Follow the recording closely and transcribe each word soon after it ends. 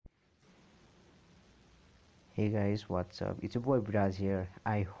Hey guys, what's up? It's your boy Braz here.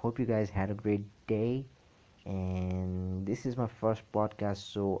 I hope you guys had a great day, and this is my first podcast,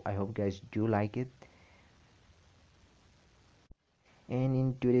 so I hope you guys do like it. And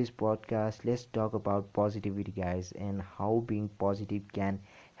in today's podcast, let's talk about positivity, guys, and how being positive can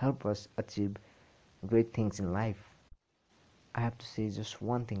help us achieve great things in life. I have to say just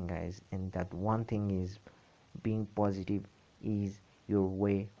one thing, guys, and that one thing is being positive is your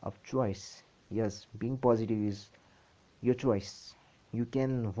way of choice. Yes, being positive is your choice. You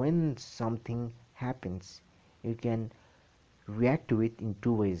can, when something happens, you can react to it in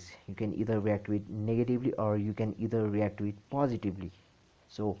two ways. You can either react to it negatively or you can either react to it positively.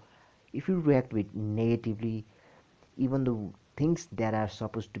 So if you react with negatively, even the things that are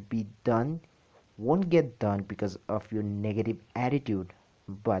supposed to be done won't get done because of your negative attitude.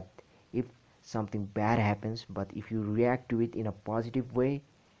 But if something bad happens, but if you react to it in a positive way,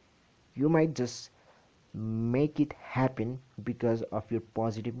 you might just make it happen because of your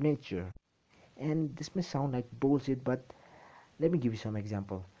positive nature. And this may sound like bullshit, but let me give you some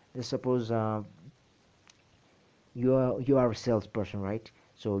example. Let's suppose you are a salesperson, right?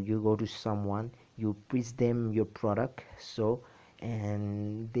 So you go to someone, you pitch them your product, so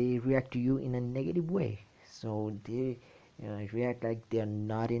and they react to you in a negative way. So they react like they are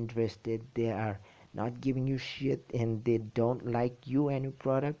not interested, they are not giving you shit, and they don't like you and your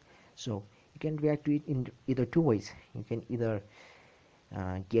product. So you can react to it in either two ways. You can either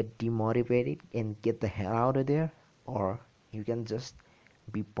get demotivated and get the hell out of there, or you can just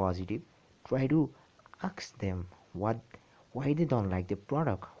be positive. Try to ask them what why they don't like the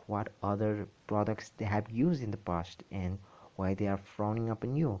product, what other products they have used in the past, and why they are frowning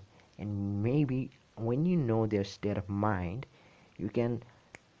upon you. And maybe when you know their state of mind, you can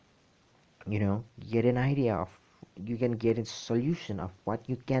get an idea of, you can get a solution of what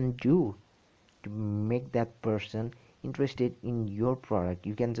you can do to make that person interested in your product.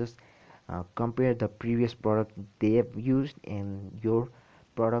 You can just compare the previous product they have used and your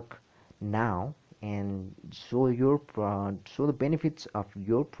product now, and show the benefits of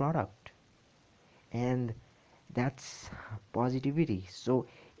your product. And that's positivity. So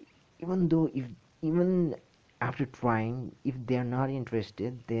even though, if even after trying, if they're not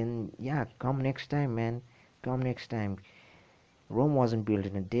interested, then yeah, come next time, man. Come next time. Rome wasn't built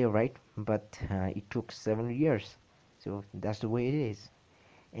in a day, right? But it took 7 years. So that's the way it is.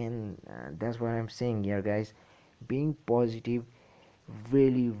 And that's what I'm saying here, guys. Being positive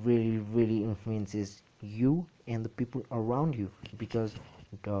really, really, really influences you and the people around you, because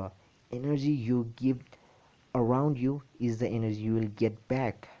the energy you give around you is the energy you will get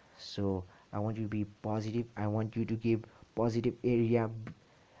back. So I want you to be positive. I want you to give positive area.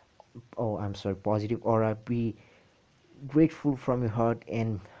 Oh, I'm sorry, positive aura. Be grateful from your heart,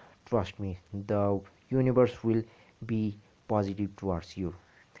 and trust me, the universe will be positive towards you.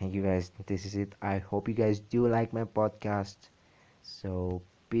 Thank you, guys. This is it. I hope you guys do like my podcast. So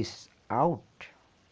peace out.